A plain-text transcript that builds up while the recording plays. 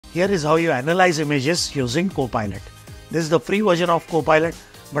Here is how you analyze images using Copilot. This is the free version of Copilot,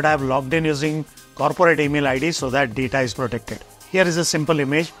 but I have logged in using corporate email ID so that data is protected. Here is a simple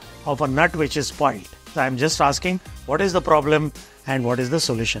image of a nut which is spoiled. So I am just asking what is the problem and what is the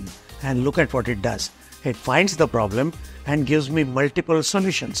solution, and look at what it does. It finds the problem and gives me multiple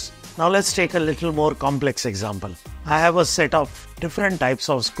solutions. Now let's take a little more complex example. I have a set of different types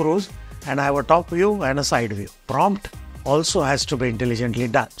of screws and I have a top view and a side view. Prompt also has to be intelligently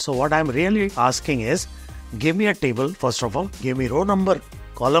done. So what I'm really asking is, give me a table. First of all, give me row number,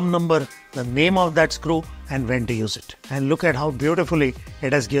 column number, the name of that screw and when to use it. And look at how beautifully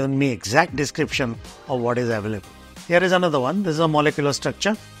it has given me exact description of what is available. Here is another one. This is a molecular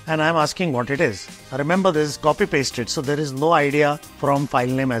structure and I'm asking what it is. Remember, this is copy pasted, so there is no idea from file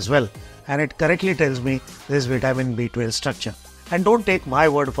name as well. And it correctly tells me this vitamin B12 structure. And don't take my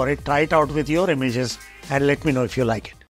word for it. Try it out with your images and let me know if you like it.